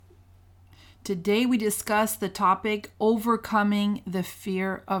Today we discuss the topic overcoming the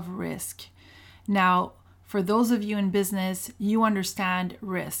fear of risk. Now, for those of you in business, you understand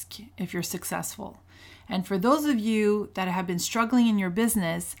risk if you're successful. And for those of you that have been struggling in your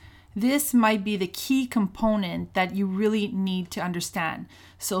business, this might be the key component that you really need to understand.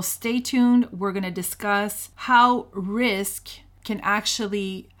 So stay tuned. We're going to discuss how risk can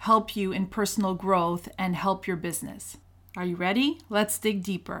actually help you in personal growth and help your business. Are you ready? Let's dig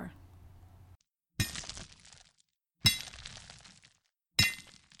deeper.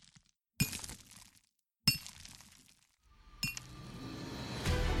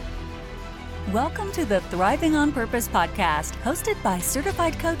 Welcome to the Thriving on Purpose podcast, hosted by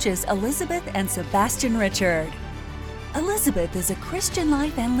certified coaches Elizabeth and Sebastian Richard. Elizabeth is a Christian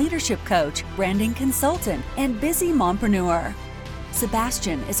life and leadership coach, branding consultant, and busy mompreneur.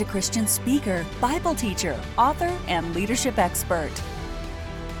 Sebastian is a Christian speaker, Bible teacher, author, and leadership expert.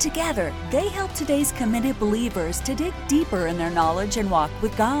 Together, they help today's committed believers to dig deeper in their knowledge and walk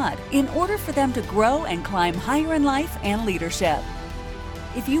with God in order for them to grow and climb higher in life and leadership.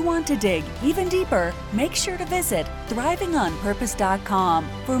 If you want to dig even deeper, make sure to visit thrivingonpurpose.com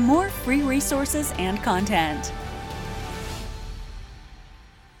for more free resources and content.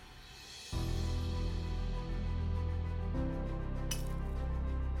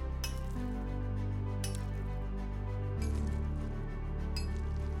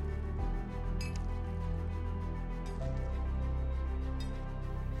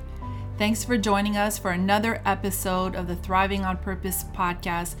 Thanks for joining us for another episode of the Thriving on Purpose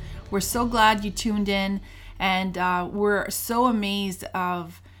podcast. We're so glad you tuned in, and we're so amazed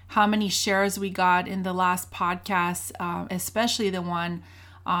of how many shares we got in the last podcast, especially the one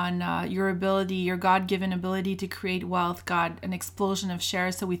on your God-given ability to create wealth. Got an explosion of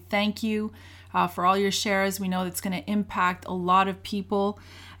shares. So we thank you for all your shares. We know it's going to impact a lot of people.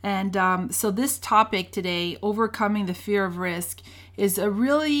 And so this topic today, overcoming the fear of risk, is a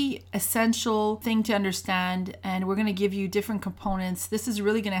really essential thing to understand, and we're going to give you different components. This is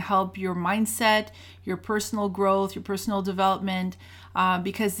really going to help your mindset, your personal growth, your personal development,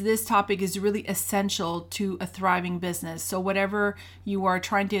 because this topic is really essential to a thriving business. So whatever you are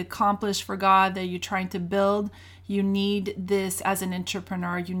trying to accomplish for God, that you're trying to build, you need this as an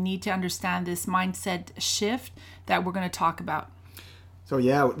entrepreneur. You need to understand this mindset shift that we're going to talk about. So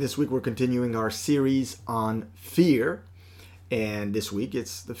this week we're continuing our series on fear. And this week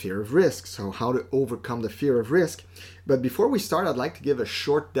it's the fear of risk. So how to overcome the fear of risk. But before we start, I'd like to give a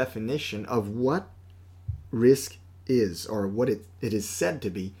short definition of what risk is, or what it is said to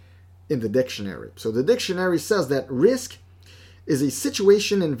be in the dictionary. So the dictionary says that risk is a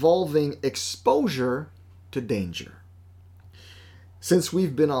situation involving exposure to danger. Since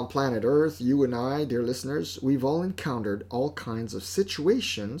we've been on planet Earth, you and I, dear listeners, we've all encountered all kinds of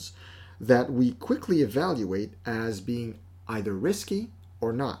situations that we quickly evaluate as being either risky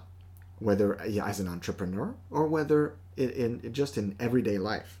or not, whether as an entrepreneur or whether in everyday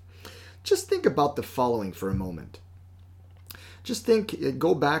life. Just think about the following for a moment.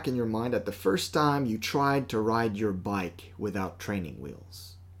 Go back in your mind at the first time you tried to ride your bike without training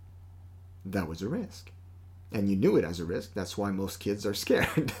wheels. That was a risk. And you knew it as a risk. That's why most kids are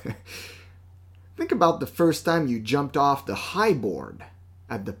scared. Think about the first time you jumped off the high board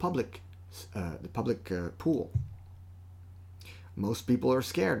at the public pool. Most people are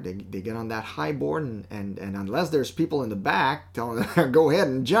scared. They get on that high board, and unless there's people in the back telling them, go ahead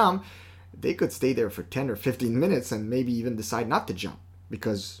and jump, they could stay there for 10 or 15 minutes and maybe even decide not to jump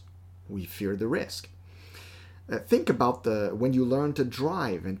because we fear the risk. Think about when you learned to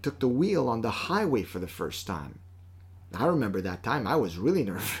drive and took the wheel on the highway for the first time. I remember that time. I was really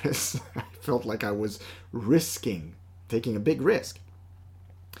nervous. I felt like I was taking a big risk.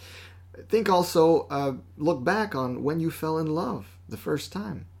 Think also, look back on when you fell in love the first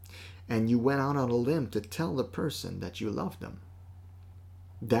time and you went out on a limb to tell the person that you loved them.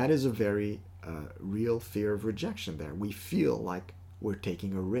 That is a very real fear of rejection there. We feel like we're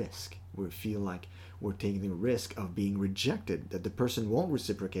taking a risk. We feel like we're taking the risk of being rejected, that the person won't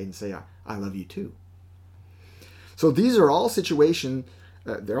reciprocate and say, I love you too. So these are all situations,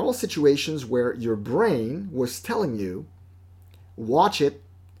 they're all situations where your brain was telling you, watch it,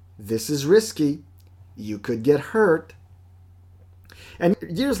 this is risky, you could get hurt. And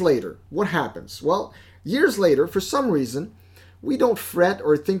years later, what happens? Well, years later, for some reason, we don't fret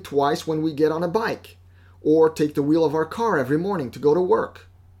or think twice when we get on a bike, or take the wheel of our car every morning to go to work,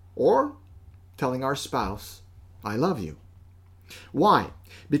 or telling our spouse, I love you. Why?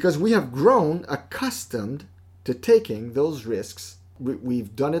 Because we have grown accustomed to taking those risks.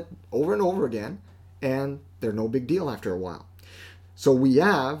 We've done it over and over again, and they're no big deal after a while. So we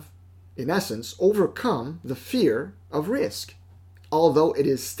have in essence, overcome the fear of risk, although it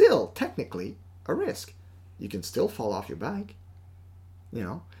is still technically a risk. You can still fall off your bike.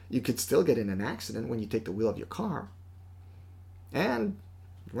 You could still get in an accident when you take the wheel of your car. And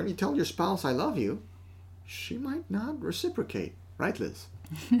when you tell your spouse, I love you, she might not reciprocate. Right, Liz?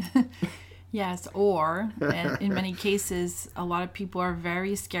 Yes, or in many cases, a lot of people are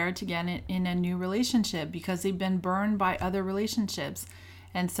very scared to get in a new relationship because they've been burned by other relationships.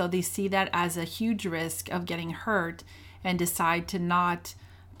 And so they see that as a huge risk of getting hurt and decide to not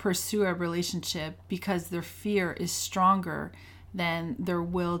pursue a relationship because their fear is stronger than their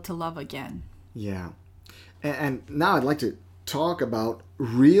will to love again. Yeah. And now I'd like to talk about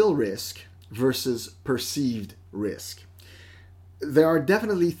real risk versus perceived risk. There are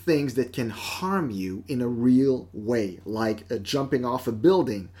definitely things that can harm you in a real way, like jumping off a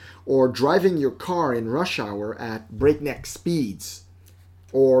building or driving your car in rush hour at breakneck speeds,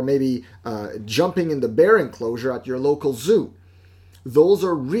 or maybe jumping in the bear enclosure at your local zoo. Those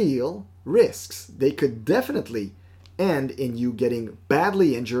are real risks. They could definitely end in you getting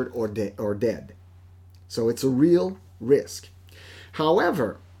badly injured or dead. So it's a real risk.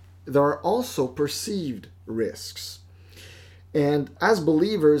 However, there are also perceived risks. And as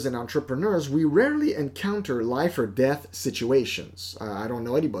believers and entrepreneurs, we rarely encounter life or death situations. I don't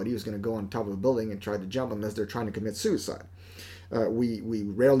know anybody who's going to go on top of a building and try to jump unless they're trying to commit suicide. We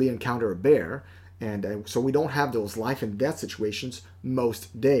rarely encounter a bear, and so we don't have those life and death situations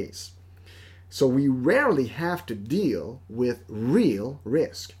most days. So we rarely have to deal with real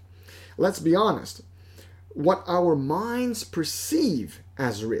risk. Let's be honest. What our minds perceive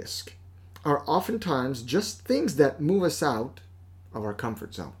as risk are oftentimes just things that move us out of our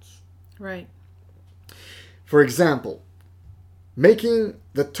comfort zones. Right. For example, making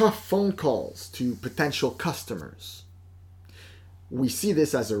the tough phone calls to potential customers. We see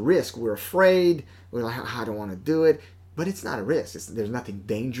this as a risk. We're afraid. We're like, I don't want to do it. But it's not a risk. There's nothing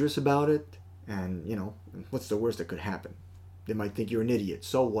dangerous about it. And, what's the worst that could happen? They might think you're an idiot.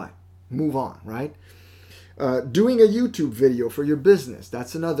 So what? Move on, right? Doing a YouTube video for your business.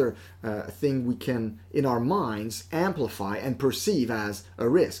 That's another thing we can, in our minds, amplify and perceive as a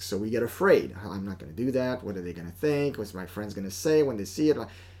risk. So we get afraid. I'm not going to do that. What are they going to think? What's my friends going to say when they see it?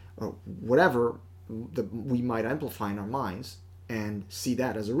 Or whatever we might amplify in our minds and see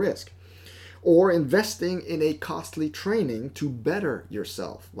that as a risk. Or investing in a costly training to better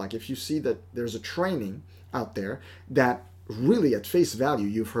yourself. Like if you see that there's a training out there that really at face value,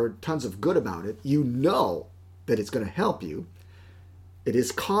 you've heard tons of good about it. You know that it's going to help you. It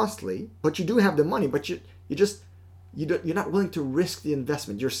is costly, but you do have the money, but you're not willing to risk the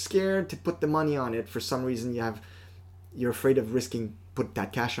investment. You're scared to put the money on it for some reason. You're afraid of put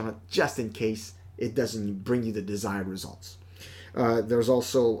that cash on it just in case it doesn't bring you the desired results. There's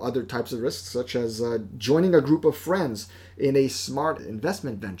also other types of risks, such as joining a group of friends in a smart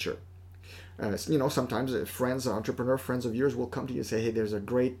investment venture. Sometimes entrepreneur friends of yours will come to you and say, hey, there's a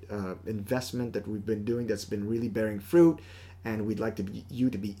great investment that we've been doing that's been really bearing fruit, and we'd like you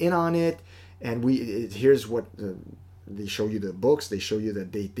to be in on it. And here's what they show you the books. They show you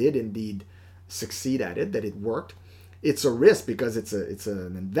that they did indeed succeed at it, that it worked. It's a risk because it's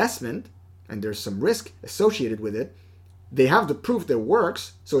an investment, and there's some risk associated with it. They have the proof that it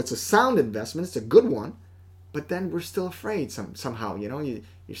works, so it's a sound investment. It's a good one. But then we're still afraid somehow,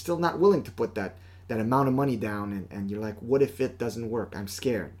 you're still not willing to put that amount of money down, and you're like, what if it doesn't work? I'm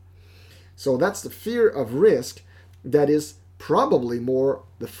scared. So that's the fear of risk that is probably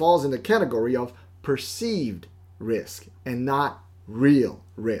that falls in the category of perceived risk and not real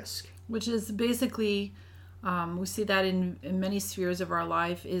risk. Which is basically, we see that in many spheres of our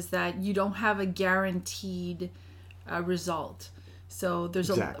life, is that you don't have a guaranteed result. So there's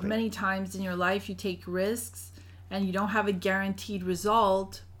many times in your life you take risks and you don't have a guaranteed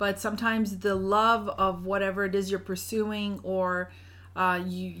result, but sometimes the love of whatever it is you're pursuing, or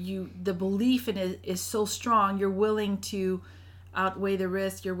the belief in it is so strong, you're willing to outweigh the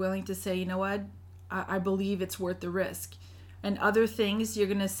risk. You're willing to say, you know what, I believe it's worth the risk. And other things you're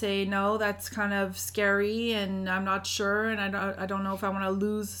going to say, no, that's kind of scary and I'm not sure, and I don't know if I want to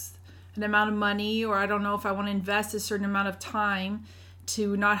lose an amount of money, or I don't know if I want to invest a certain amount of time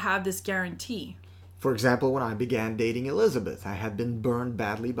to not have this guarantee. For example, when I began dating Elizabeth, I had been burned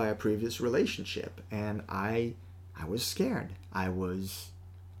badly by a previous relationship, and I was scared. I was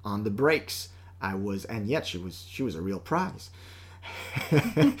on the brakes. And yet she was a real prize.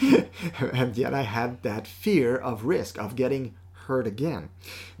 And yet I had that fear of risk, of getting hurt again.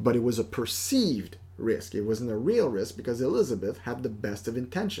 But it was a perceived risk. It wasn't a real risk because Elizabeth had the best of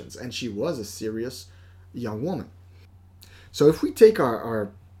intentions, and she was a serious young woman. So if we take our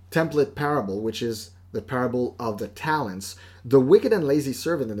template parable, which is the parable of the talents, the wicked and lazy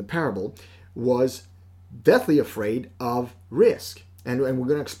servant in the parable was deathly afraid of risk. And we're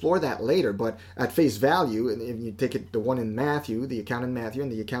going to explore that later, but at face value, and if you take it, the one in Matthew, the account in Matthew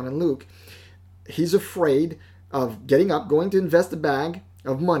and the account in Luke, he's afraid of getting up, going to invest the bag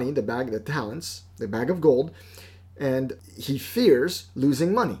of money, the bag of the talents, the bag of gold, and he fears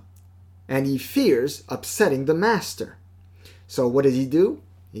losing money. And he fears upsetting the master. So what does he do?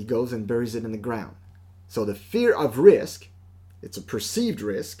 He goes and buries it in the ground. So the fear of risk, it's a perceived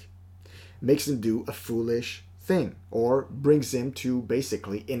risk, makes him do a foolish thing, or brings him to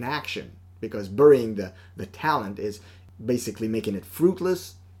basically inaction, because burying the talent is basically making it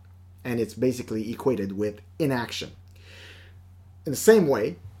fruitless, and it's basically equated with inaction. In the same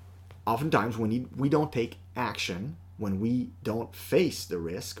way, oftentimes when we don't take action, when we don't face the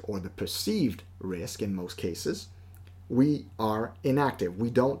risk or the perceived risk in most cases, we are inactive.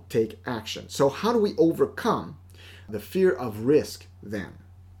 We don't take action. So how do we overcome the fear of risk then?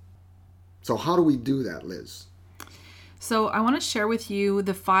 So how do we do that, Liz? So I want to share with you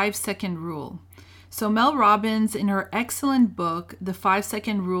the 5-second rule. So Mel Robbins, in her excellent book, The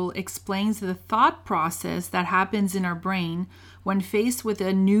 5-Second Rule, explains the thought process that happens in our brain when faced with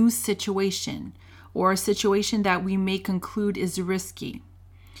a new situation or a situation that we may conclude is risky.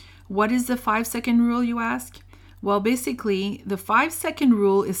 What is the 5-second rule, you ask? Well, basically, the 5-second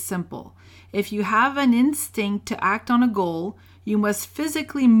rule is simple. If you have an instinct to act on a goal, you must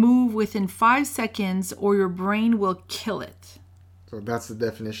physically move within 5 seconds or your brain will kill it. So that's the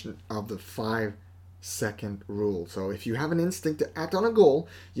definition of the 5-second rule. So if you have an instinct to act on a goal,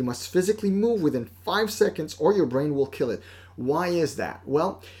 you must physically move within 5 seconds or your brain will kill it. Why is that?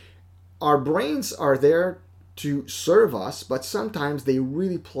 Well, our brains are there to serve us, but sometimes they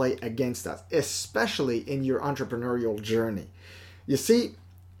really play against us, especially in your entrepreneurial journey. You see,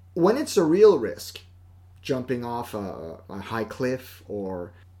 when it's a real risk, jumping off a high cliff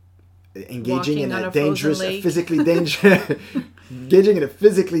or engaging in a dangerous, engaging in a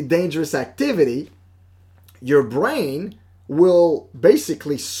physically dangerous activity, your brain will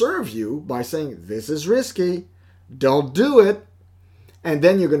basically serve you by saying, this is risky, don't do it. And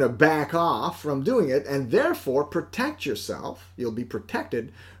then you're going to back off from doing it and therefore protect yourself. You'll be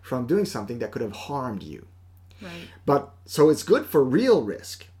protected from doing something that could have harmed you. Right. But so it's good for real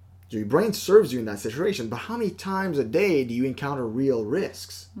risk. Your brain serves you in that situation. But how many times a day do you encounter real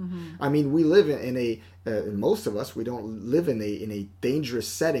risks? Mm-hmm. I mean, we live most of us, we don't live in a dangerous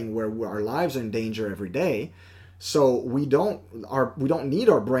setting where our lives are in danger every day. So we don't need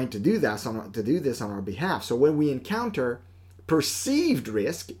our brain to do this on our behalf. So when we encounter perceived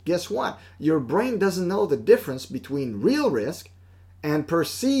risk, guess what? Your brain doesn't know the difference between real risk and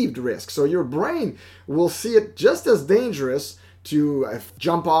perceived risk. So your brain will see it just as dangerous to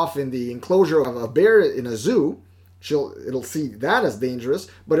jump off in the enclosure of a bear in a zoo. It'll see that as dangerous,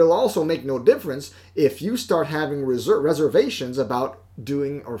 but it'll also make no difference if you start having reservations about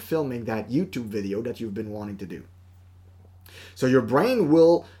doing or filming that YouTube video that you've been wanting to do. So your brain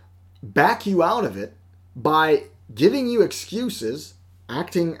will back you out of it by giving you excuses,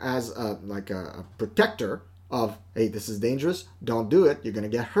 acting as a protector of, hey, this is dangerous, don't do it, you're going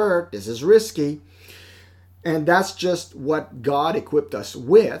to get hurt, this is risky. And that's just what God equipped us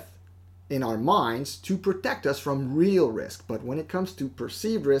with in our minds to protect us from real risk. But when it comes to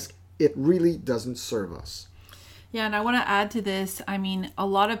perceived risk, it really doesn't serve us. Yeah, and I want to add to this. I mean, a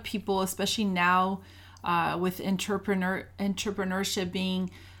lot of people, especially now with entrepreneurship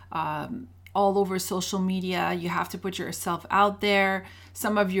being all over social media, you have to put yourself out there.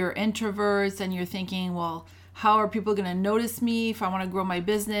 Some of you are introverts and you're thinking, well, how are people going to notice me? If I want to grow my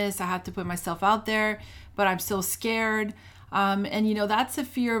business, I have to put myself out there, but I'm so scared. And that's a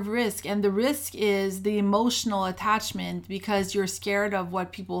fear of risk. And the risk is the emotional attachment because you're scared of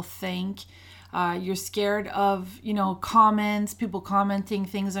what people think. You're scared of, comments, people commenting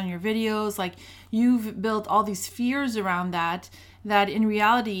things on your videos. Like you've built all these fears around that in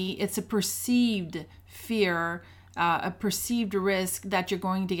reality, it's a perceived fear, a perceived risk that you're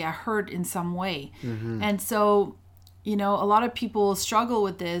going to get hurt in some way. Mm-hmm. And so, a lot of people struggle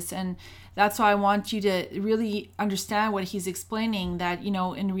with this. And that's why I want you to really understand what he's explaining, that,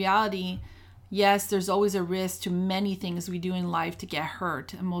 in reality, yes, there's always a risk to many things we do in life to get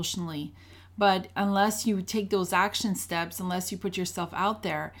hurt emotionally. But unless you take those action steps, unless you put yourself out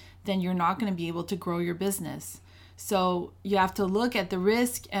there, then you're not going to be able to grow your business. So you have to look at the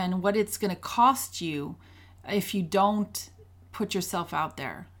risk and what it's going to cost you if you don't put yourself out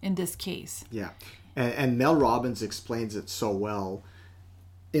there in this case. Yeah. And Mel Robbins explains it so well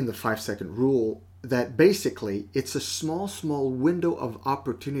in the 5-second rule that basically it's a small window of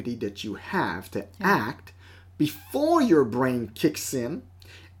opportunity that you have to act before your brain kicks in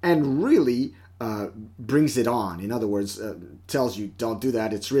and really brings it on. In other words, tells you, don't do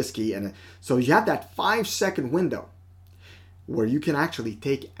that, it's risky. And so you have that 5-second window where you can actually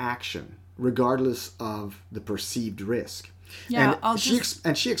take action regardless of the perceived risk. Yeah,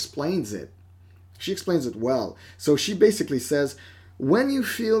 and she explains it. She explains it well. So she basically says, when you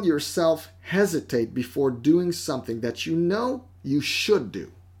feel yourself hesitate before doing something that you know you should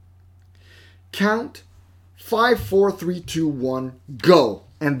do, count 5, 4, 3, 2, 1, go.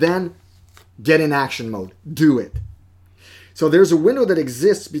 And then get in action mode. Do it. So there's a window that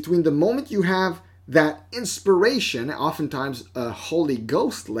exists between the moment you have that inspiration, oftentimes a Holy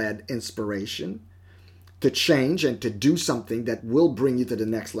Ghost-led inspiration, to change and to do something that will bring you to the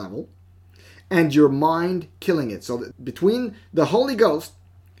next level, and your mind killing it. So between the Holy Ghost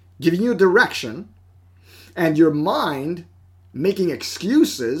giving you direction and your mind making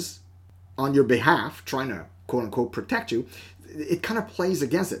excuses on your behalf, trying to quote unquote protect you, it kind of plays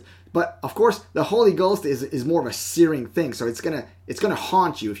against it. But of course, the Holy Ghost is more of a searing thing. So it's gonna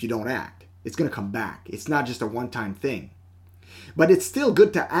haunt you if you don't act. It's gonna come back. It's not just a one-time thing. But it's still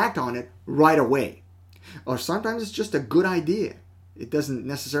good to act on it right away. Or sometimes it's just a good idea. It doesn't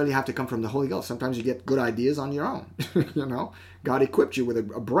necessarily have to come from the Holy Ghost. Sometimes you get good ideas on your own. You know, God equipped you with a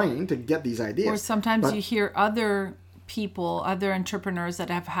brain to get these ideas. Or sometimes you hear other people, other entrepreneurs that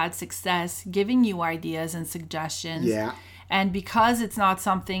have had success giving you ideas and suggestions. Yeah. And because it's not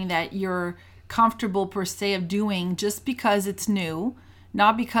something that you're comfortable per se of doing, just because it's new,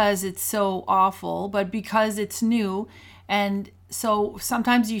 not because it's so awful, but because it's new. And so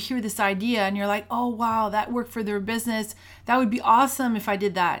sometimes you hear this idea and you're like, oh, wow, that worked for their business. That would be awesome if I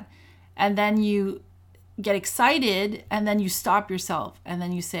did that. And then you get excited and then you stop yourself. And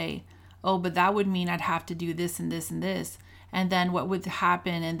then you say, oh, but that would mean I'd have to do this and this and this. And then what would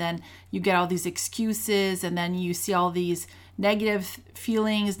happen? And then you get all these excuses and then you see all these negative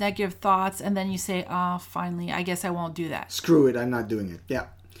feelings, negative thoughts. And then you say, oh, finally, I guess I won't do that. Screw it. I'm not doing it. Yeah.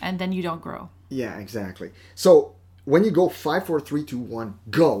 And then you don't grow. Yeah, exactly. So when you go 5, 4, 3, 2, 1,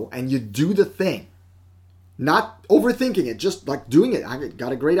 go, and you do the thing, not overthinking it, just like doing it. I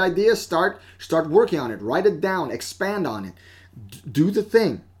got a great idea. Start working on it. Write it down. Expand on it. Do the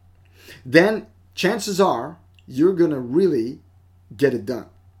thing. Then chances are you're going to really get it done.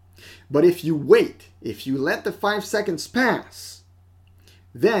 But if you wait, if you let the 5 seconds pass,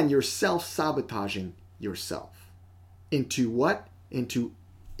 then you're self-sabotaging yourself. Into what? Into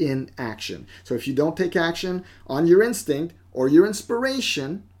inaction. So if you don't take action on your instinct or your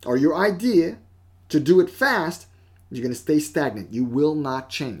inspiration or your idea to do it fast, you're going to stay stagnant. You will not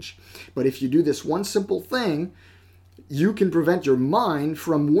change. But if you do this one simple thing, you can prevent your mind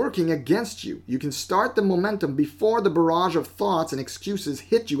from working against you. You can start the momentum before the barrage of thoughts and excuses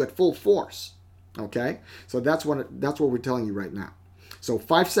hit you at full force. Okay? So that's what we're telling you right now. So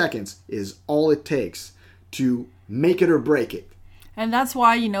 5 seconds is all it takes to make it or break it. And that's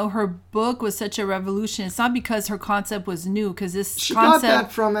why, her book was such a revolution. It's not because her concept was new, because She got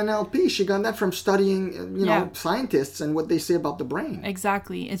that from NLP. She got that from studying, scientists and what they say about the brain.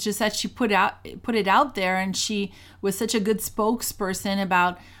 Exactly. It's just that she put it out there, and she was such a good spokesperson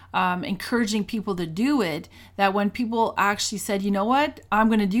about encouraging people to do it, that when people actually said, you know what, I'm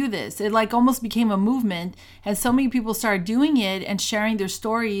going to do this, it like almost became a movement. And so many people started doing it and sharing their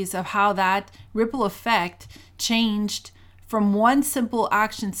stories of how that ripple effect changed from one simple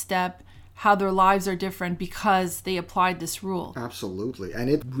action step, how their lives are different because they applied this rule. Absolutely. And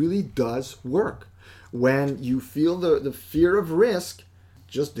it really does work. When you feel the fear of risk,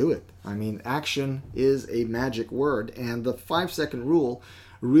 just do it. I mean, action is a magic word, and the 5-second rule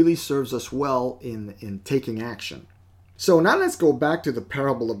really serves us well in taking action. So now let's go back to the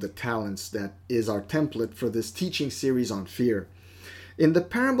parable of the talents that is our template for this teaching series on fear. In the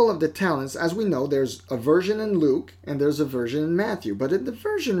parable of the talents, as we know, there's a version in Luke and there's a version in Matthew. But in the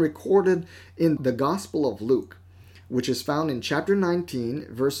version recorded in the Gospel of Luke, which is found in chapter 19,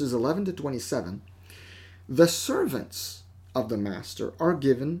 verses 11 to 27, the servants of the master are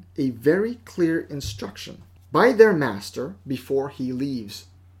given a very clear instruction by their master before he leaves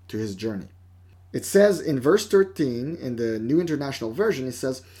to his journey. It says in verse 13 in the New International Version, it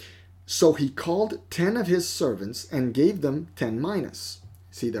says, so he called 10 of his servants and gave them 10 minas.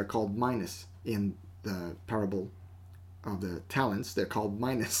 See, they're called minas in the parable of the talents. They're called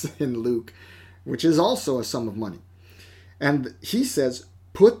minas in Luke, which is also a sum of money. And he says,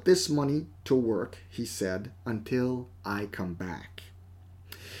 put this money to work, he said, until I come back.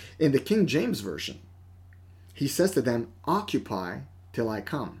 In the King James Version, he says to them, occupy till I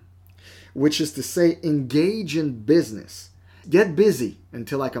come. which is to say, engage in business. Get busy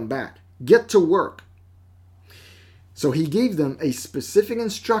until I come back. Get to work. So he gave them a specific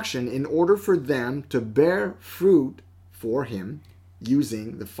instruction in order for them to bear fruit for him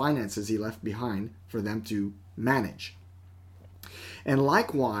using the finances he left behind for them to manage. And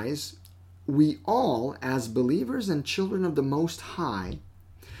likewise, we all, as believers and children of the Most High,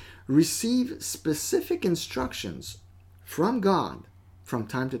 receive specific instructions from God from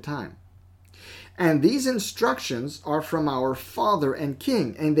time to time. And these instructions are from our Father and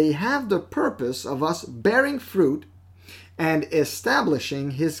King, and they have the purpose of us bearing fruit and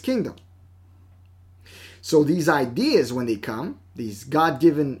establishing His kingdom. So these ideas, when they come, these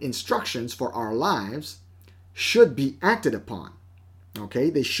God-given instructions for our lives, should be acted upon. Okay?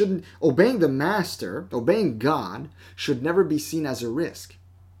 They shouldn't, obeying the Master, obeying God, should never be seen as a risk.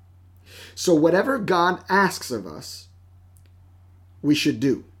 So whatever God asks of us, we should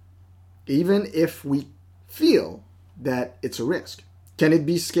do, even if we feel that it's a risk. Can it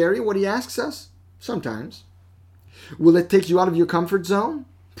be scary what He asks us? Sometimes. Will it take you out of your comfort zone?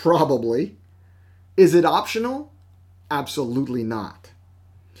 Probably. Is it optional? Absolutely not.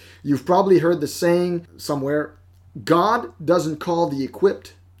 You've probably heard the saying somewhere, God doesn't call the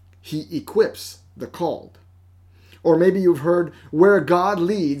equipped, He equips the called. Or maybe you've heard, where God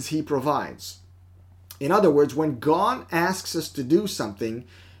leads, He provides. In other words, when God asks us to do something,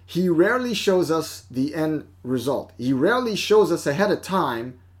 He rarely shows us the end result. He rarely shows us ahead of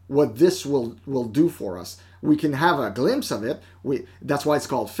time what this will do for us. We can have a glimpse of it. That's why it's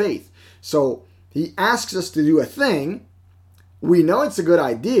called faith. So He asks us to do a thing. We know it's a good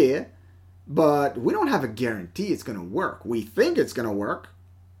idea, but we don't have a guarantee it's going to work. We think it's going to work.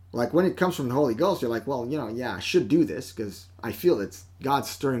 Like when it comes from the Holy Ghost, you're like, well, I should do this because I feel it's God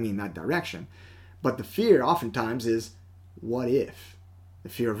stirring me in that direction. But the fear oftentimes is, what if? The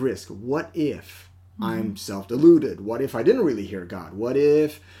fear of risk. What if I'm self-deluded? What if I didn't really hear God? What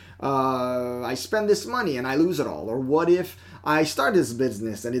if I spend this money and I lose it all? Or what if I start this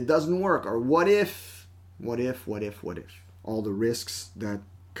business and it doesn't work? Or what if? All the risks that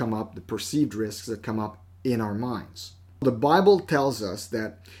come up, the perceived risks that come up in our minds. The Bible tells us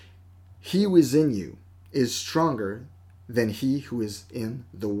that he who is in you is stronger than he who is in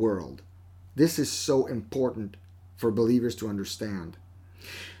the world. This is so important for believers to understand.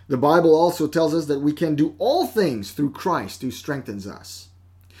 The Bible also tells us that we can do all things through Christ who strengthens us.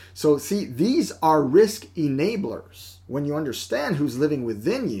 So see, these are risk enablers. When you understand who's living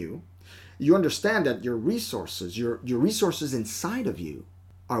within you, you understand that your resources, your resources inside of you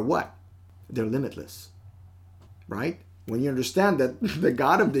are what? They're limitless, right? When you understand that the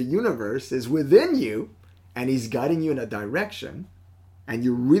God of the universe is within you and He's guiding you in a direction, and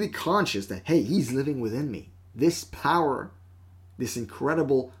you're really conscious that, hey, He's living within me. This power, this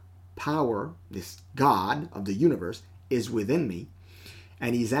incredible power, this God of the universe is within me,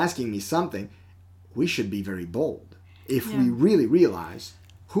 and He's asking me something, we should be very bold if we really realize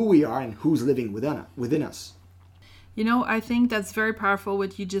who we are and who's living within us. I think that's very powerful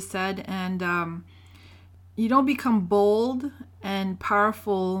what you just said, and you don't become bold and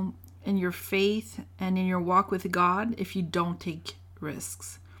powerful in your faith and in your walk with God if you don't take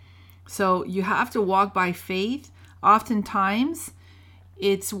risks. So you have to walk by faith. Oftentimes,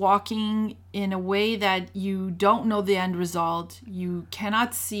 it's walking in a way that you don't know the end result. You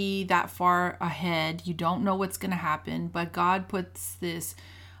cannot see that far ahead. You don't know what's going to happen, but God puts this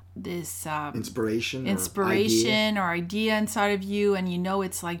inspiration or idea inside of you, and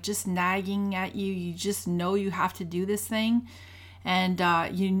it's like just nagging at you. You just know you have to do this thing, and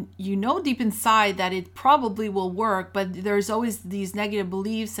you know deep inside that it probably will work, but there's always these negative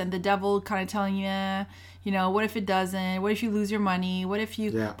beliefs and the devil kind of telling you, what if it doesn't? What if you lose your money? What if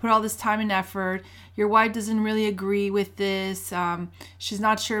you put all this time and effort? Your wife doesn't really agree with this. She's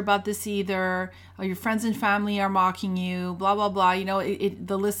not sure about this either. Your friends and family are mocking you, blah, blah, blah.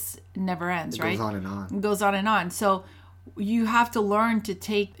 The list never ends, right? It goes on and on. It goes on and on. So you have to learn to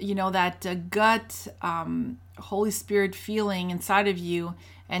take, that gut Holy Spirit feeling inside of you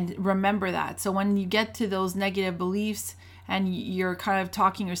and remember that. So when you get to those negative beliefs, and you're kind of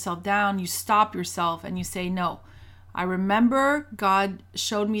talking yourself down, you stop yourself and you say, no, I remember God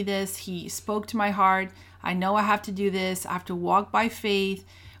showed me this. He spoke to my heart. I know I have to do this. I have to walk by faith,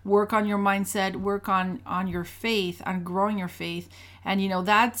 work on your mindset, work on your faith, on growing your faith. And,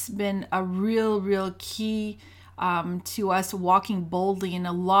 that's been a real key to us walking boldly in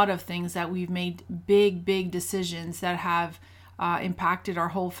a lot of things that we've made big decisions that have impacted our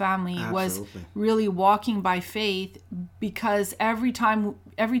whole family. Absolutely. Was really walking by faith, because every time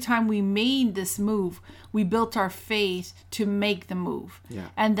every time we made this move, we built our faith to make the move. Yeah.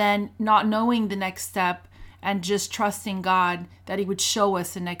 And then not knowing the next step and just trusting God that he would show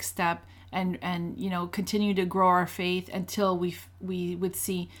us the next step and continue to grow our faith until we would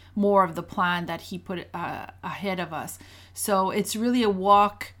see more of the plan that he put ahead of us. So it's really a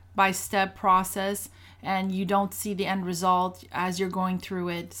walk by step process, and you don't see the end result as you're going through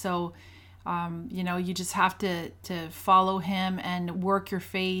it. So you just have to follow him and work your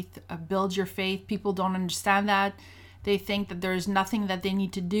faith, build your faith. People don't understand that. They think that there's nothing that they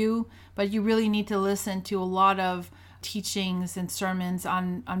need to do, but you really need to listen to a lot of teachings and sermons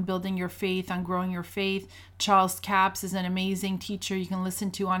on building your faith, on growing your faith. Charles Capps is an amazing teacher you can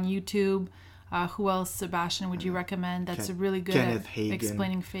listen to on YouTube. Who else, Sebastian, would you recommend? That's really good Kenneth at Hagin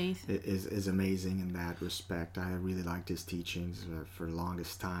explaining faith. Is amazing in that respect. I really liked his teachings for the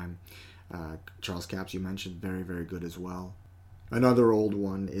longest time. Charles Capps, you mentioned, very, very good as well. Another old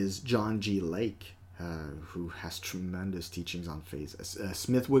one is John G. Lake, who has tremendous teachings on faith.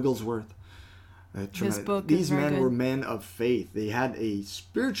 Smith Wigglesworth. His book These is very men good. were men of faith. They had a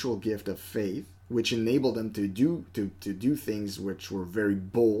spiritual gift of faith, which enabled them to do things which were very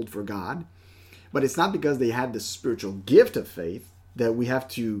bold for God. But it's not because they had the spiritual gift of faith that we have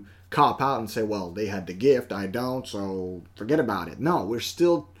to cop out and say, well, they had the gift, I don't, so forget about it. No, we're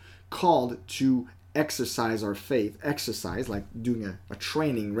still called to exercise our faith, like doing a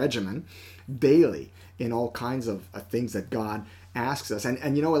training regimen daily in all kinds of things that God asks us. And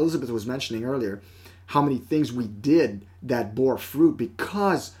Elizabeth was mentioning earlier how many things we did that bore fruit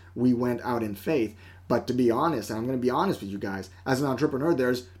because we went out in faith. But to be honest, and I'm going to be honest with you guys, as an entrepreneur,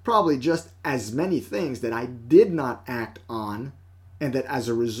 there's probably just as many things that I did not act on, and that as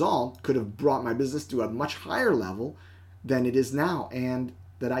a result could have brought my business to a much higher level than it is now, and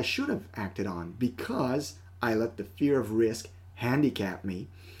that I should have acted on because I let the fear of risk handicap me.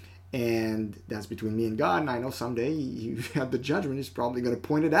 And that's between me and God. And I know someday you have the judgment. He's probably going to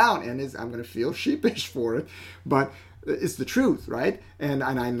point it out, and I'm going to feel sheepish for it. But it's the truth, right? And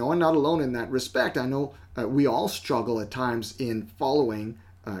I know I'm not alone in that respect. I know we all struggle at times in following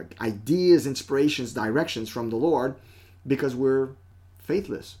ideas, inspirations, directions from the Lord because we're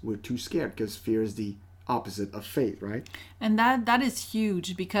faithless. We're too scared because fear is the opposite of faith, right? And that is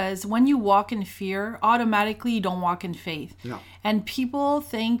huge, because when you walk in fear, automatically you don't walk in faith. No. And people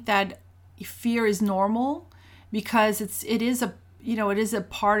think that fear is normal because it is a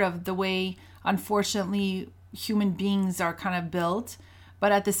part of the way, unfortunately, human beings are kind of built.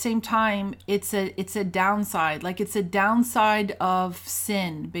 But at the same time, it's a downside. Like, it's a downside of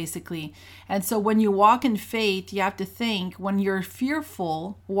sin, basically. And so when you walk in faith, you have to think, when you're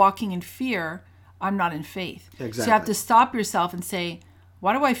fearful, walking in fear, I'm not in faith. Exactly. So you have to stop yourself and say,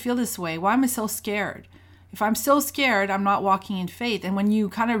 why do I feel this way? Why am I so scared? If I'm so scared, I'm not walking in faith. And when you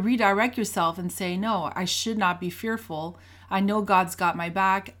kind of redirect yourself and say, no, I should not be fearful. I know God's got my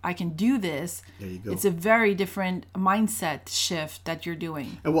back. I can do this. There you go. It's a very different mindset shift that you're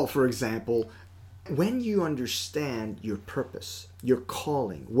doing. And well, for example, when you understand your purpose, your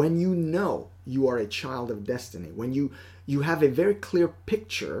calling, when you know you are a child of destiny, when you have a very clear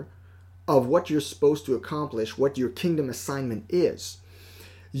picture of what you're supposed to accomplish, what your kingdom assignment is,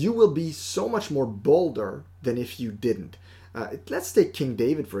 you will be so much more bolder than if you didn't. Let's take King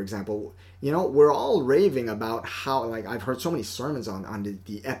David, for example. We're all raving about how, like, I've heard so many sermons on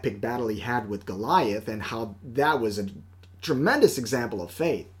the epic battle he had with Goliath and how that was a tremendous example of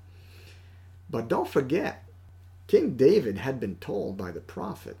faith. But don't forget, King David had been told by the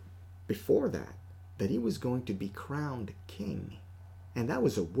prophet before that he was going to be crowned king. And that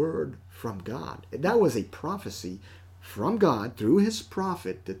was a word from God. That was a prophecy from God through his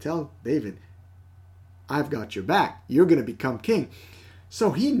prophet to tell David, I've got your back. You're going to become king.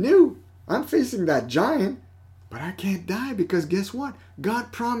 So he knew, I'm facing that giant, but I can't die because guess what?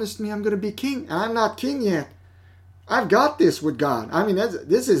 God promised me I'm going to be king, and I'm not king yet. I've got this with God. I mean,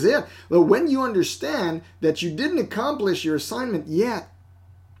 this is it. But when you understand that you didn't accomplish your assignment yet,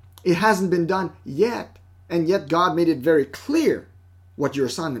 it hasn't been done yet, and yet God made it very clear what your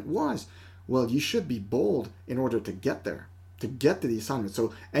assignment was, well, you should be bold in order to get there, to get to the assignment.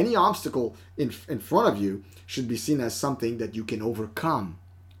 So any obstacle in front of you should be seen as something that you can overcome.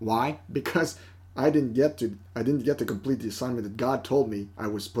 Why? Because I didn't get to complete the assignment that God told me I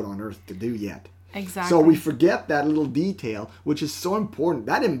was put on earth to do yet. Exactly. So we forget that little detail, which is so important.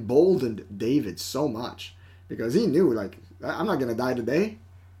 That emboldened David so much because he knew, like, I'm not going to die today.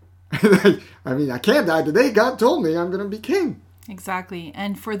 I mean, I can't die today. God told me I'm going to be king. Exactly.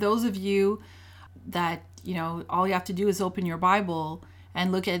 And for those of you that, all you have to do is open your Bible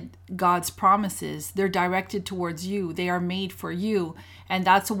and look at God's promises. They're directed towards you. They are made for you. And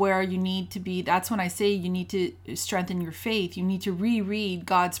that's where you need to be. That's when I say you need to strengthen your faith. You need to reread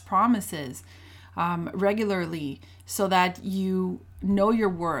God's promises regularly so that you know your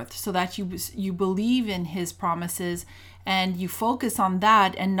worth, so that you believe in his promises, and you focus on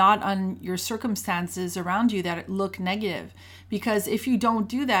that and not on your circumstances around you that look negative. Because if you don't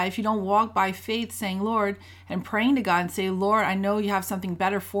do that, if you don't walk by faith saying, Lord, and praying to God and say, Lord, I know you have something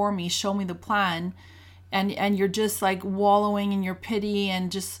better for me, show me the plan, and you're just like wallowing in your pity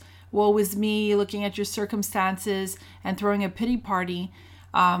and just woe is me, looking at your circumstances and throwing a pity party,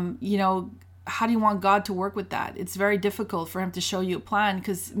 how do you want God to work with that? It's very difficult for him to show you a plan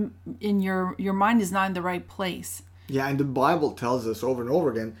because your mind is not in the right place. Yeah, and the Bible tells us over and over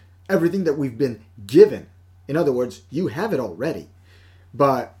again, everything that we've been given. In other words, you have it already.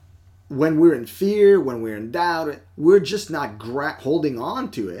 But when we're in fear, when we're in doubt, we're just not holding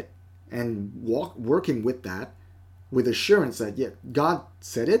on to it and working with that with assurance that, yeah, God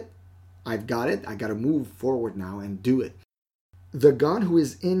said it, I've got it, I got to move forward now and do it. The God who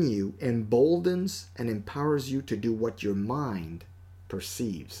is in you emboldens and empowers you to do what your mind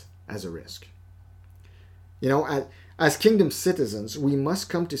perceives as a risk. As kingdom citizens, we must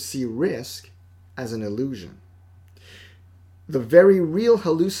come to see risk as an illusion. The very real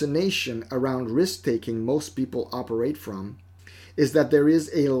hallucination around risk-taking most people operate from is that there is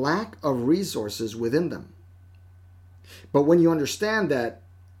a lack of resources within them. But when you understand that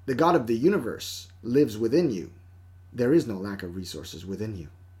the God of the universe lives within you, there is no lack of resources within you.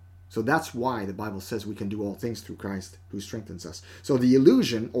 So that's why the Bible says we can do all things through Christ who strengthens us. So the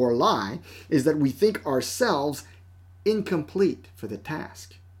illusion or lie is that we think ourselves incomplete for the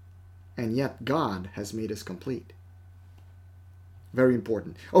task. And yet God has made us complete. Very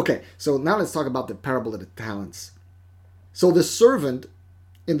important. Okay, so now let's talk about the parable of the talents. So the servant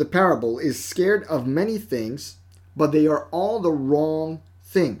in the parable is scared of many things, but they are all the wrong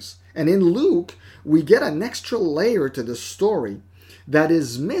things. And in Luke, we get an extra layer to the story that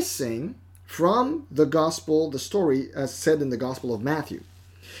is missing from the gospel, the story as said in the Gospel of Matthew.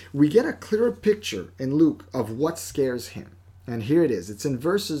 We get a clearer picture in Luke of what scares him. And here it is. It's in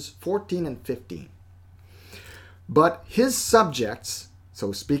verses 14 and 15. But his subjects,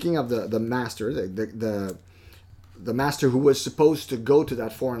 so speaking of the master, the master who was supposed to go to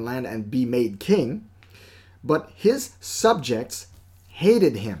that foreign land and be made king, but his subjects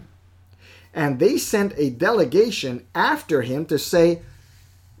hated him. And they sent a delegation after him to say,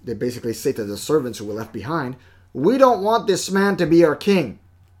 they basically say to the servants who were left behind, we don't want this man to be our king.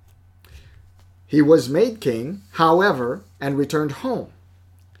 He was made king, however, and returned home.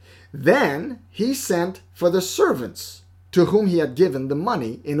 Then he sent for the servants to whom he had given the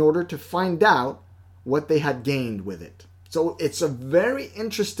money in order to find out what they had gained with it. So it's a very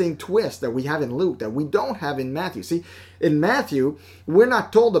interesting twist that we have in Luke that we don't have in Matthew. See, in Matthew, we're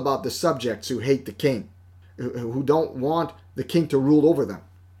not told about the subjects who hate the king, who don't want the king to rule over them.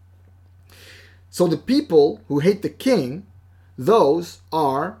 So the people who hate the king, those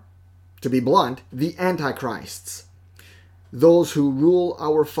are, to be blunt, the antichrists. Those who rule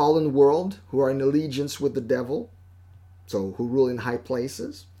our fallen world, who are in allegiance with the devil, so who rule in high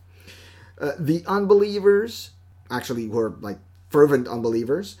places. The unbelievers, actually who are like fervent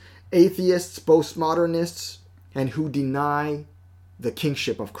unbelievers, atheists, postmodernists, and who deny the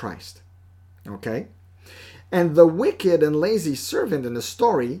kingship of Christ. Okay? And the wicked and lazy servant in the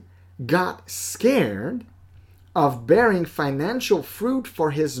story got scared of bearing financial fruit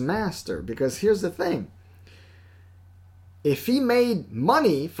for his master. Because here's the thing. If he made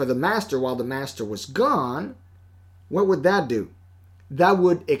money for the master while the master was gone, what would that do? That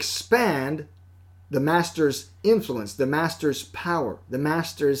would expand the master's influence, the master's power, the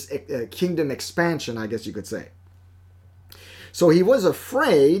master's kingdom expansion, I guess you could say. So he was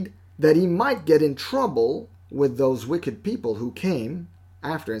afraid that he might get in trouble with those wicked people who came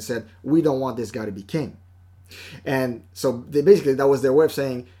after and said, we don't want this guy to be king. And so basically that was their way of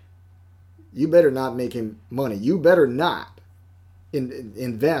saying, you better not make him money. You better not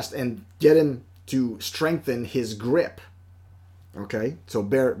invest and get him to strengthen his grip. Okay? So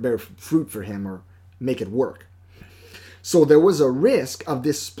bear fruit for him or make it work. So there was a risk of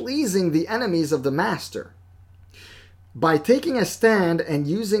displeasing the enemies of the master. By taking a stand and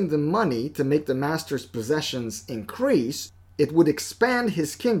using the money to make the master's possessions increase, it would expand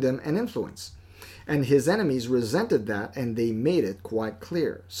his kingdom and influence. And his enemies resented that, and they made it quite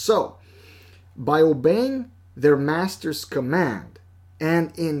clear. So, by obeying their master's command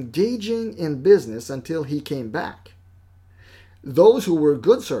and engaging in business until he came back, those who were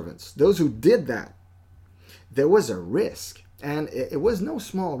good servants, those who did that, there was a risk. And it was no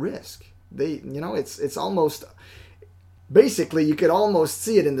small risk. It's almost, basically, you could almost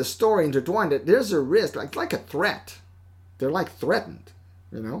see it in the story intertwined. That there's a risk, like a threat. They're like threatened,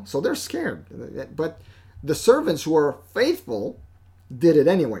 so they're scared. But the servants who are faithful did it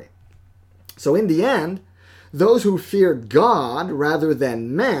anyway. So in the end, those who feared God rather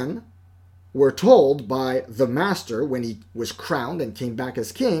than men were told by the master when he was crowned and came back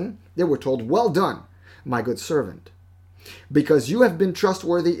as king, they were told, "Well done, my good servant. Because you have been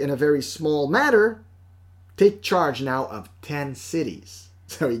trustworthy in a very small matter, take charge now of 10 cities."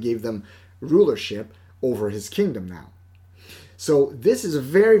 So he gave them rulership over his kingdom now. So this is a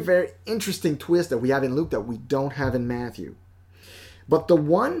very, very interesting twist that we have in Luke that we don't have in Matthew. But the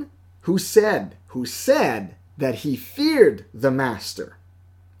one who said that he feared the master,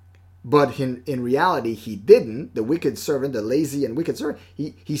 but in reality he didn't, the wicked servant, the lazy and wicked servant,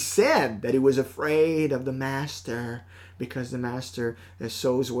 he said that he was afraid of the master because the master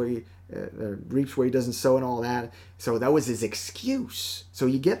sows where he reaps where he doesn't sow and all that. So that was his excuse. So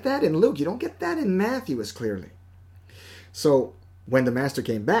you get that in Luke. You don't get that in Matthew as clearly. So when the master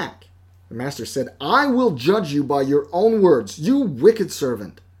came back, the master said, "I will judge you by your own words, you wicked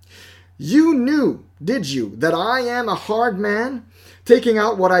servant. You knew, did you, that I am a hard man, taking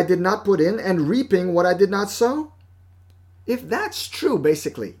out what I did not put in and reaping what I did not sow?" If that's true,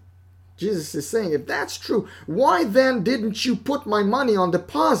 basically, Jesus is saying, if that's true, why then didn't you put my money on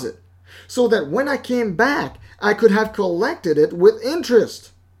deposit so that when I came back, I could have collected it with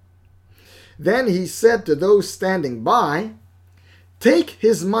interest? Then he said to those standing by, "Take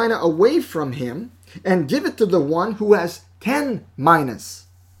his mina away from him and give it to the one who has 10 minas.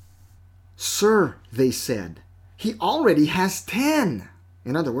 "Sir," they said, "he already has 10.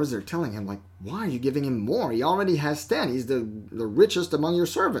 In other words, they're telling him, like, why are you giving him more? He already has 10. He's the richest among your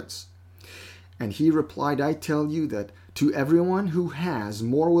servants. And he replied, "I tell you that to everyone who has,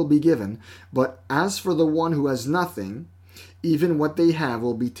 more will be given. But as for the one who has nothing, even what they have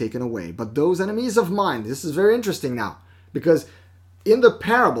will be taken away. But those enemies of mine," this is very interesting now, because in the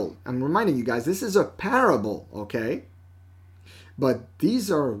parable, I'm reminding you guys, this is a parable, okay? But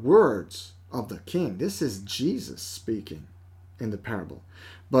these are words of the king. This is Jesus speaking in the parable.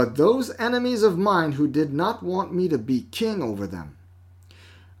 "But those enemies of mine who did not want me to be king over them,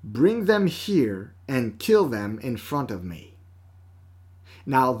 bring them here and kill them in front of me."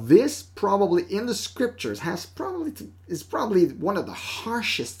 Now this probably in the scriptures is probably one of the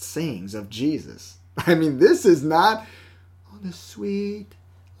harshest sayings of Jesus. I mean, this is not, "Oh, the sweet,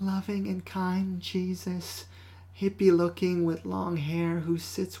 loving and kind Jesus, hippie looking with long hair who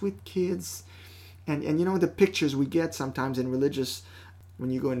sits with kids." And the pictures we get sometimes in religious, when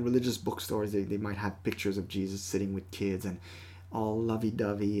you go in religious bookstores, they might have pictures of Jesus sitting with kids and all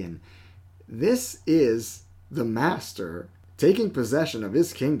lovey-dovey. And this is the master taking possession of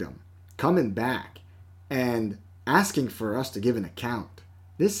his kingdom, coming back and asking for us to give an account.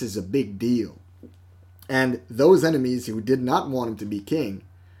 This is a big deal. And those enemies who did not want him to be king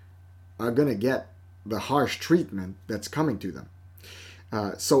are going to get the harsh treatment that's coming to them.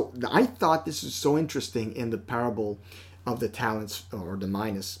 So I thought this was so interesting in the parable of the talents or the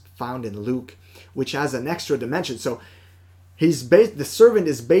minas found in Luke, which has an extra dimension. So the servant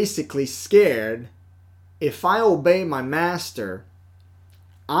is basically scared, if I obey my master,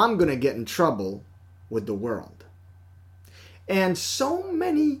 I'm going to get in trouble with the world. And so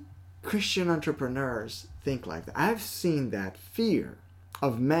many Christian entrepreneurs think like that. I've seen that fear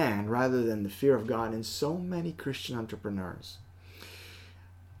of man rather than the fear of God in so many Christian entrepreneurs.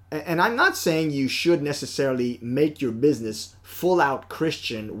 And I'm not saying you should necessarily make your business full out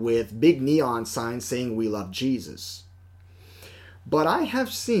Christian with big neon signs saying we love Jesus. But I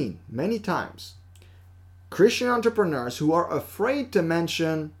have seen many times Christian entrepreneurs who are afraid to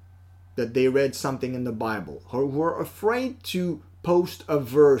mention that they read something in the Bible, or who are afraid to post a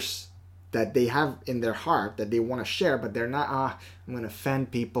verse that they have in their heart that they want to share, but they're not, I'm going to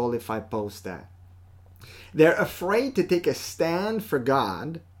offend people if I post that. They're afraid to take a stand for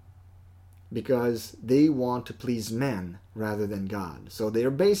God because they want to please men rather than God. So they're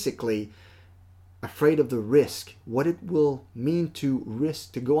basically afraid of the risk, what it will mean to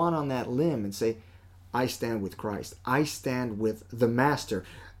risk, to go on that limb and say, I stand with Christ. I stand with the Master,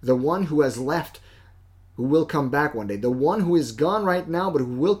 the one who has left, who will come back one day, the one who is gone right now, but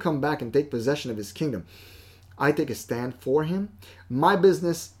who will come back and take possession of his kingdom. I take a stand for him. My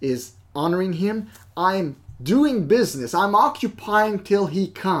business is honoring him. I'm doing business. I'm occupying till he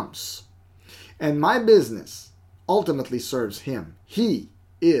comes. And my business ultimately serves him. He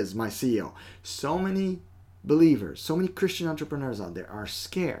is my CEO. So many believers, so many Christian entrepreneurs out there are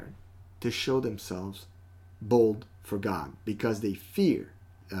scared to show themselves bold for God because they fear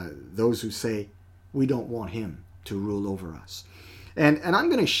those who say, we don't want him to rule over us. And I'm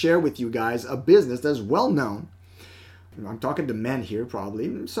going to share with you guys a business that's well known. I'm talking to men here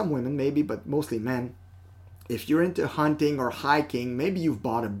probably, some women maybe, but mostly men. If you're into hunting or hiking, maybe you've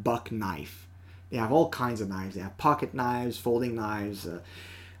bought a buck knife. They have all kinds of knives. They have pocket knives, folding knives.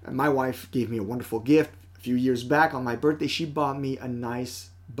 My wife gave me a wonderful gift a few years back on my birthday. She bought me a nice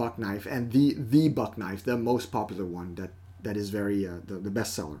buck knife, and the buck knife, the most popular one that is very the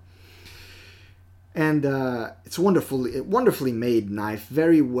best seller. And it's wonderfully made knife,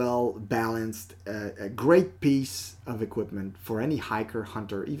 very well balanced, a great piece of equipment for any hiker,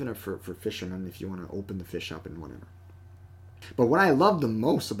 hunter, even for fishermen if you want to open the fish up and whatever. But what I love the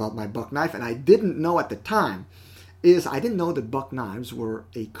most about my buck knife, and I didn't know at the time, is I didn't know that Buck Knives were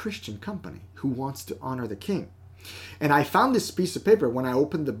a Christian company who wants to honor the King. And I found this piece of paper. When I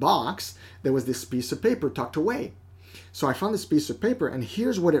opened the box, there was this piece of paper tucked away. So I found this piece of paper, and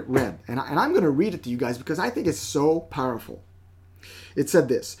here's what it read. And I'm going to read it to you guys because I think it's so powerful. It said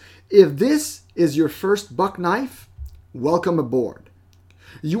this: if this is your first buck knife, welcome aboard.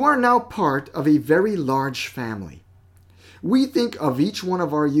 You are now part of a very large family. We think of each one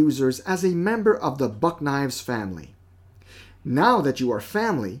of our users as a member of the Buck Knives family. Now that you are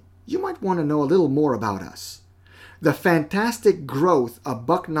family, you might want to know a little more about us. The fantastic growth of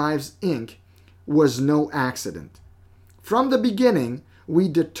Buck Knives Inc. was no accident. From the beginning, we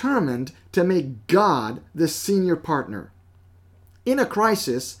determined to make God the senior partner. In a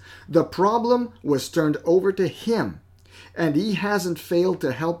crisis, the problem was turned over to Him, and He hasn't failed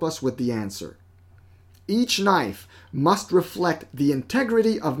to help us with the answer. Each knife must reflect the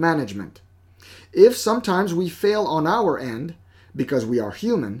integrity of management. If sometimes we fail on our end, because we are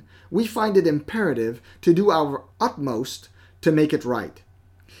human, we find it imperative to do our utmost to make it right.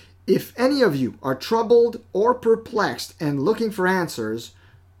 If any of you are troubled or perplexed and looking for answers,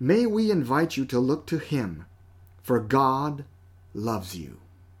 may we invite you to look to Him, for God loves you.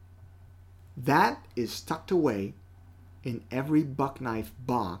 That is tucked away in every buck knife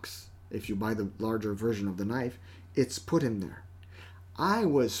box. If you buy the larger version of the knife, it's put in there. I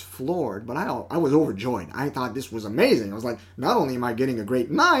was floored, but I was overjoyed. I thought this was amazing. I was like, not only am I getting a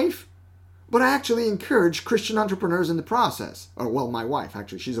great knife, but I actually encourage Christian entrepreneurs in the process. Oh, well, my wife,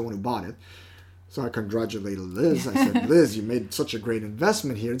 actually, she's the one who bought it. So I congratulated Liz. I said, Liz, you made such a great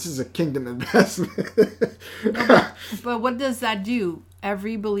investment here. This is a kingdom investment. But what does that do?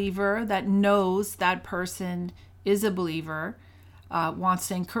 Every believer that knows that person is a believer wants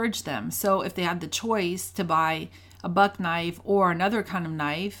to encourage them. So if they had the choice to buy a buck knife or another kind of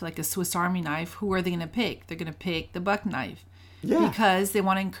knife, like a Swiss Army knife, who are they going to pick? They're going to pick the buck knife. Yeah. Because they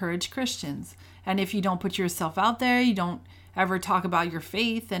want to encourage Christians. And if you don't put yourself out there, you don't ever talk about your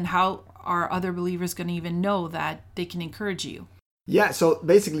faith, then how are other believers going to even know that they can encourage you? Yeah, so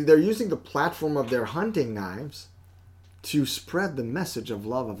basically they're using the platform of their hunting knives to spread the message of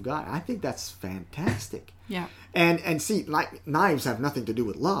love of God. I think that's fantastic. Yeah. And see, like, knives have nothing to do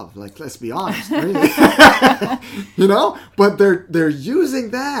with love. Like, let's be honest. You know? But they're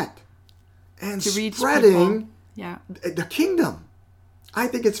using that and spreading the kingdom. I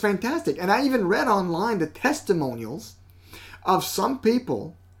think it's fantastic. And I even read online the testimonials of some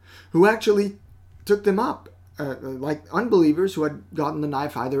people who actually took them up. Like unbelievers who had gotten the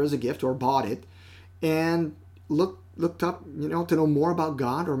knife either as a gift or bought it and looked up, to know more about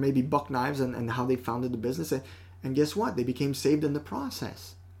God or maybe Buck Knives and how they founded the business. And guess what? They became saved in the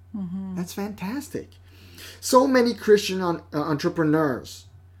process. Mm-hmm. That's fantastic. So many Christian entrepreneurs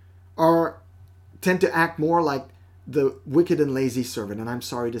tend to act more like the wicked and lazy servant. And I'm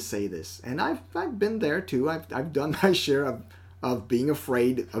sorry to say this. And I've been there too. I've done my share of being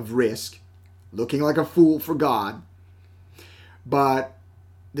afraid of risk, looking like a fool for God. But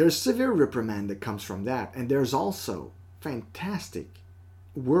there's severe reprimand that comes from that. And there's also fantastic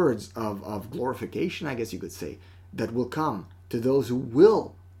words of glorification, I guess you could say, that will come to those who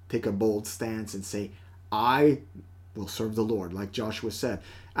will take a bold stance and say, I will serve the Lord, like Joshua said.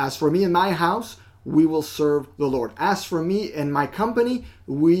 As for me and my house, we will serve the Lord. As for me and my company,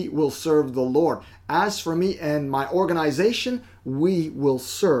 we will serve the Lord. As for me and my organization, we will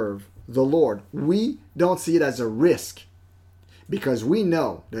serve the Lord. We don't see it as a risk because we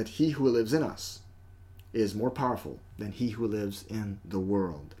know that He who lives in us is more powerful than he who lives in the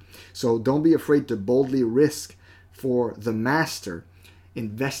world. So don't be afraid to boldly risk for the Master,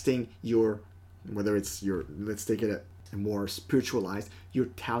 investing whether it's let's take it a more spiritualized, your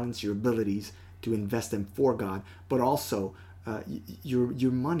talents, your abilities, to invest them for God, but also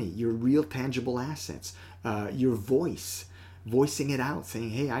your money, your real tangible assets, your voicing it out, saying,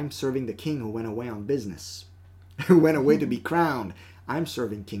 hey, I'm serving the King who went away on business. who went away to be crowned. I'm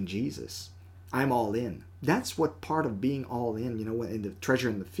serving King Jesus. I'm all in. That's what part of being all in, in the treasure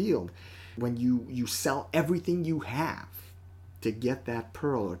in the field, when you sell everything you have to get that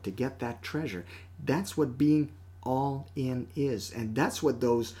pearl or to get that treasure. That's what being all in is. And that's what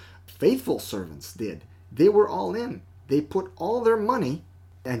those faithful servants did. They were all in. They put all their money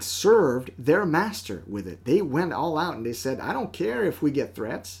and served their master with it. They went all out and they said, I don't care if we get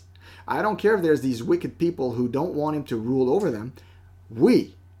threats. I don't care if there's these wicked people who don't want him to rule over them.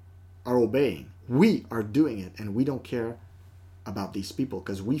 We are obeying. We are doing it. And we don't care about these people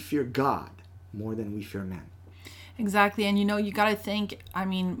because we fear God more than we fear men. Exactly. And you got to think,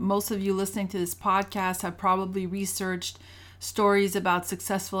 most of you listening to this podcast have probably researched stories about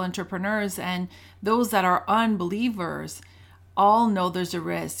successful entrepreneurs, and those that are unbelievers all know there's a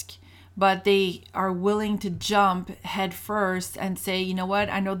risk, but they are willing to jump head first and say, you know what,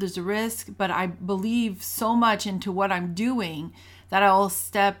 I know there's a risk, but I believe so much into what I'm doing that I'll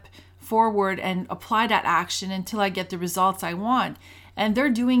step forward and apply that action until I get the results I want. And they're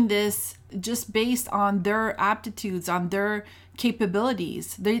doing this just based on their aptitudes, on their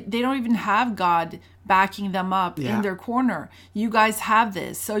capabilities. They don't even have God backing them up in their corner. You guys have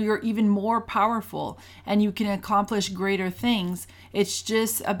this, so you're even more powerful and you can accomplish greater things. It's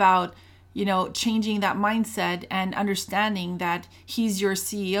just about, changing that mindset and understanding that he's your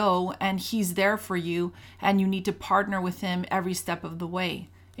CEO and he's there for you, and you need to partner with him every step of the way.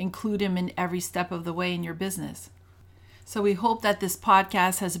 Include him in every step of the way in your business. So we hope that this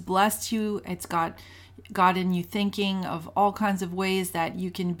podcast has blessed you. It's gotten you thinking of all kinds of ways that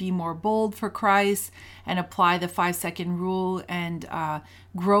you can be more bold for Christ and apply the 5-second rule and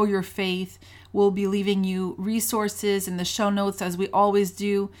grow your faith. We'll be leaving you resources in the show notes as we always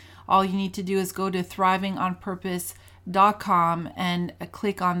do. All you need to do is go to thrivingonpurpose.com and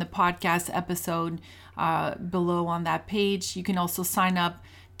click on the podcast episode below on that page. You can also sign up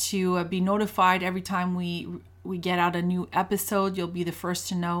to be notified every time we get out a new episode. You'll be the first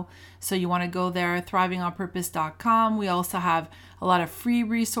to know. So you want to go there, thrivingonpurpose.com. We also have a lot of free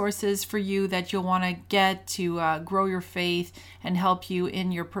resources for you that you'll want to get to grow your faith and help you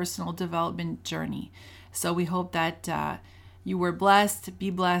in your personal development journey. So we hope that you were blessed,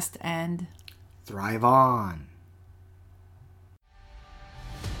 be blessed, and thrive on.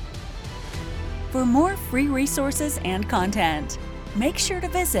 For more free resources and content, make sure to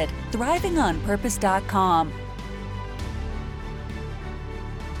visit thrivingonpurpose.com.